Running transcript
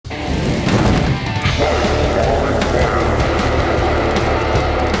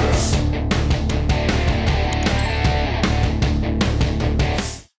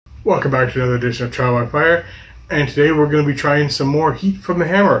Welcome back to another edition of Trial by Fire, and today we're going to be trying some more heat from the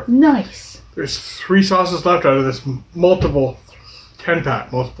hammer. Nice. There's 3 sauces left out of this multiple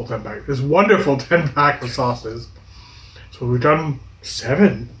 10-pack, this wonderful 10-pack of sauces. So we've done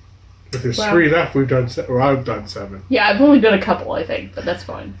 7. If there's 3 left, I've done 7. Yeah, I've only done a couple, I think, but that's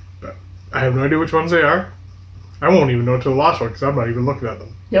fine. But I have no idea which ones they are. I won't even know until the last one because I'm not even looking at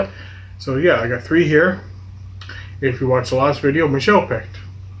them. Yep. So yeah, I got 3 here. If you watched the last video, Michelle picked.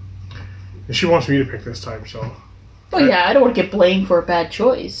 And she wants me to pick this time, so... Well, yeah, I don't want to get blamed for a bad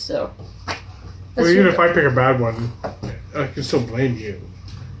choice, so... Well, even if I pick a bad one, I can still blame you.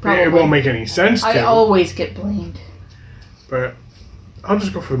 Probably. It won't make any sense to. I always get blamed. But I'll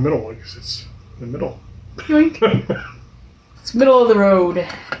just go for the middle one, because it's the middle. Yoink. It's middle of the road.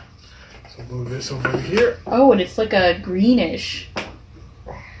 So move this over here. Oh, and it's like a greenish.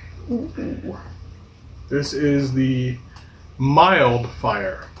 Ooh. This is the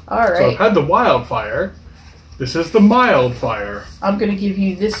Mildfire. Alright. So I've had the Wildfire. This is the Mildfire. I'm going to give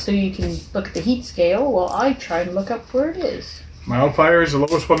you this so you can look at the heat scale while I try and look up where it is. Mildfire is the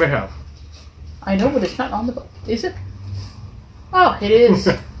lowest one they have. I know, but it's not on the book. Is it? Oh, it is.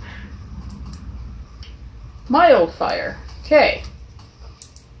 Mildfire. Okay.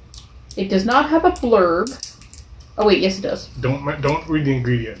 It does not have a blurb. Oh wait, yes it does. Don't read the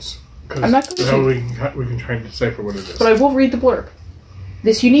ingredients. I'm not going to. We can try and decipher what it is. But I will read the blurb.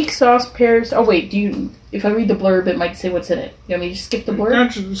 This unique sauce pairs... Oh wait, if I read the blurb, it might say what's in it. You want me to just skip the blurb? Yeah,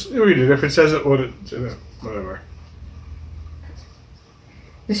 just read it. If it says it, whatever.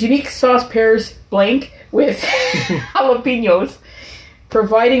 This unique sauce pairs blank with jalapenos,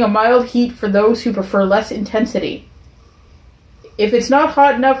 providing a mild heat for those who prefer less intensity. If it's not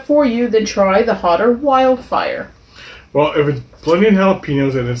hot enough for you, then try the hotter Wildfire. Well, if it's blending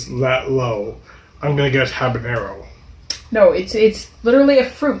jalapenos and it's that low, I'm going to guess habanero. No, it's literally a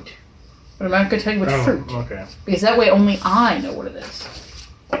fruit. But I'm not going to tell you what fruit. Okay. Because that way only I know what it is.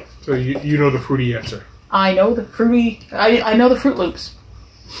 So you know the fruity answer. I know the fruity... I know the Fruit Loops.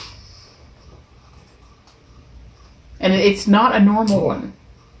 And it's not a normal one.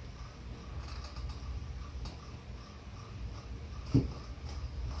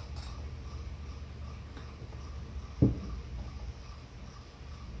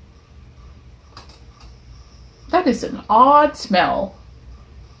 That is an odd smell.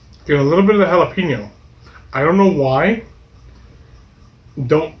 Get a little bit of the jalapeno. I don't know why.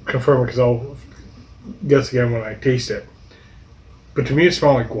 Don't confirm it because I'll guess again when I taste it. But to me it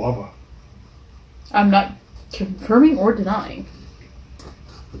smells like guava. I'm not confirming or denying.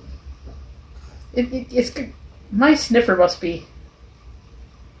 It's good. My sniffer must be...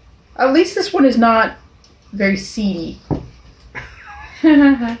 At least this one is not very seedy.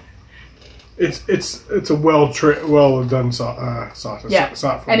 It's a well done sauce. Yeah,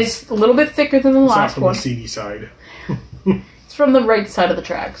 and it's a little bit thicker than the last one. It's not from the seedy side. It's from the right side of the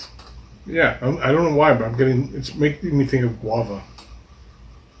tracks. Yeah, I don't know why, but it's making me think of guava.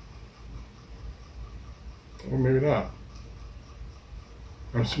 Or maybe not.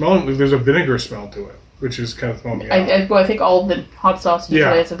 I'm smelling like there's a vinegar smell to it, which is kind of throwing me off. I think all of the hot sauce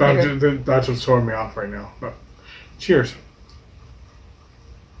usually has a vinegar. That's what's throwing me off right now. But cheers.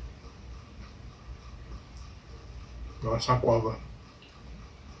 No, it's not guava.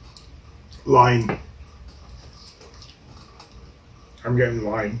 Lime. I'm getting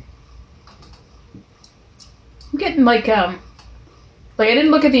lime. I'm getting like I didn't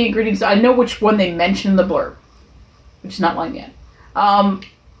look at the ingredients. I know which one they mentioned in the blurb, which is not lime yet.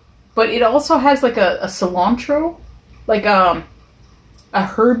 But it also has like a cilantro, like a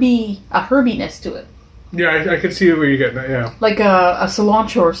herbiness to it. Yeah, I can see where you're getting that. Yeah, like a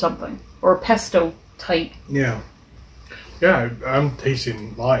cilantro or something, or a pesto type. Yeah. Yeah, I'm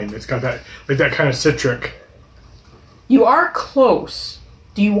tasting lime. It's got that kind of citric. You are close.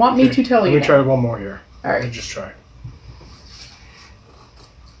 Do you want me to tell you? Let me try one more here. All right. Let me just try.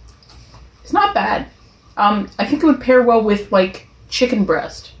 It's not bad. I think it would pair well with like chicken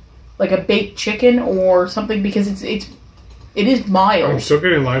breast, like a baked chicken or something, because it is mild. I'm still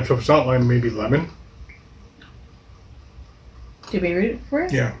getting lime, so if it's not lime, maybe lemon. Did we read it for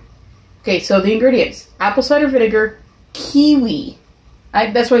it? Yeah. Okay, so the ingredients: apple cider vinegar, kiwi.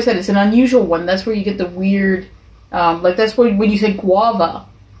 That's why I said it's an unusual one. That's where you get the weird, like that's when you say guava.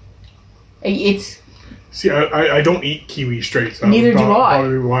 It's... See, I don't eat kiwi straight. So neither do I.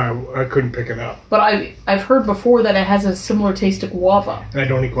 Probably why I couldn't pick it up. But I've heard before that it has a similar taste to guava. And I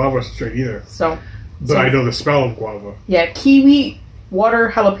don't eat guava straight either. But I know the smell of guava. Yeah, kiwi,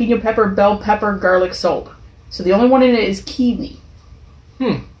 water, jalapeno pepper, bell pepper, garlic, salt. So the only one in it is kiwi.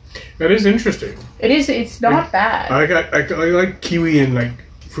 That is interesting. It is. It's not bad. I like kiwi and like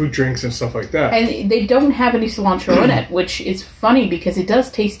fruit drinks and stuff like that. And they don't have any cilantro in it, which is funny because it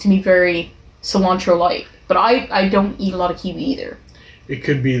does taste to me very cilantro-like. But I don't eat a lot of kiwi either. It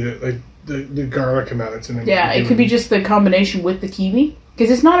could be the garlic and that's in it. Yeah, it could be just the combination with the kiwi.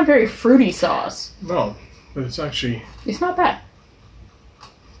 Because it's not a very fruity sauce. No, but it's actually... It's not bad.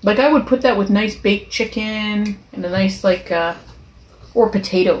 Like, I would put that with nice baked chicken and a nice, like, or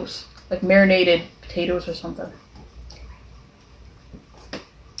potatoes. Like, marinated potatoes or something.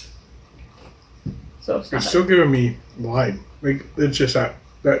 So it's still giving me lime. Like, it's just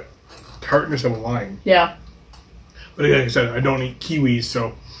that tartness of a lime. Yeah. But like I said, I don't eat kiwis,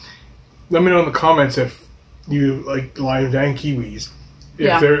 so let me know in the comments if you like limes and kiwis.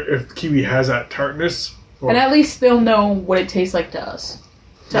 If kiwi has that tartness. And at least they'll know what it tastes like to us.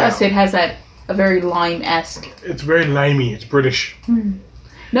 To us, it has a very lime-esque. It's very limey. It's British.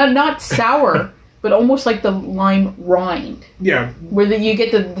 Not sour, but almost like the lime rind. Yeah. Where you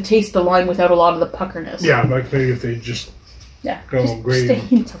get the taste of the lime without a lot of the puckerness. Yeah, like maybe if they just go just great. a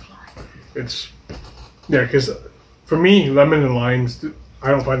hint of lime. Because for me, lemon and limes,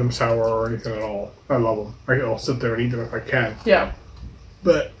 I don't find them sour or anything at all. I love them. I'll sit there and eat them if I can. Yeah.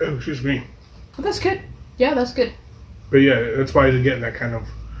 But, excuse me. Well, that's good. Yeah, that's good. But yeah, that's why you're getting that kind of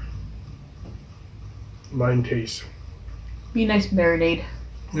lime taste. Be a nice marinade.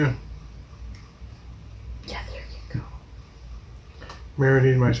 Yeah. Yeah, there you go.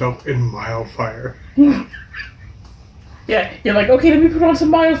 Marinating myself in Mildfire. Yeah, you're like, okay, let me put on some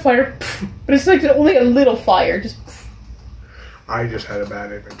Mildfire. But it's like only a little fire. Just. I just had a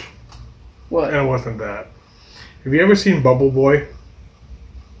bad image. What? And it wasn't that. Have you ever seen Bubble Boy?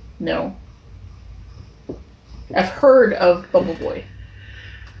 No. I've heard of Bubble Boy.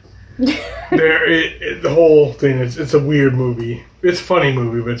 The whole thing it's a weird movie. It's a funny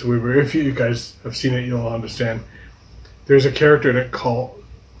movie, but it's weird. If you guys have seen it, you'll understand. There's a character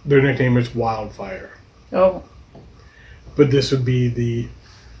their nickname is Wildfire. Oh. But this would be the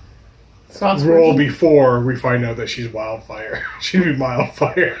Sauce role version? before we find out that she's Wildfire. She'd be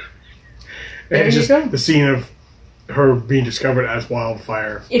Mildfire. And it's just go. the scene of her being discovered as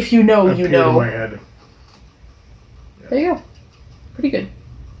Wildfire. If you know, you know. In my head. There you go. Pretty good.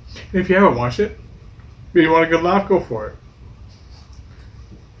 And if you haven't watched it, but you want a good laugh, go for it.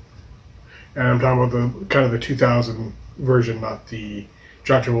 And I'm talking about the 2000 version, not the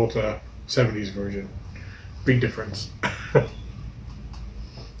John Travolta 70s version. Big difference. The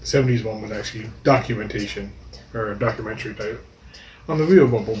 70s one was actually documentation, or a documentary type, on the real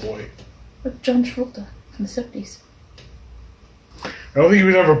Bubble Boy. Like John Travolta from the 70s. I don't think he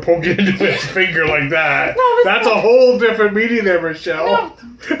was ever poking into his finger like that. No, that's a whole different meaning there, Michelle.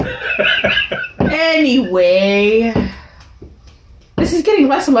 No. Anyway. This is getting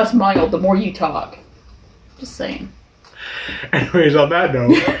less and less mild the more you talk. Just saying. Anyways, on that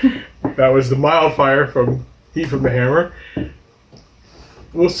note, that was the Mildfire from Heat from the Hammer.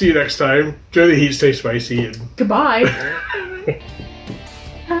 We'll see you next time. Enjoy the heat, stay spicy, and goodbye.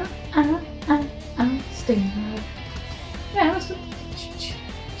 Stay alive. Yeah, that's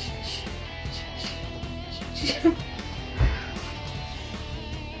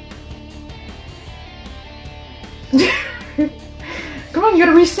Come on, you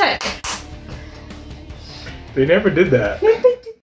gotta reset. They never did that. They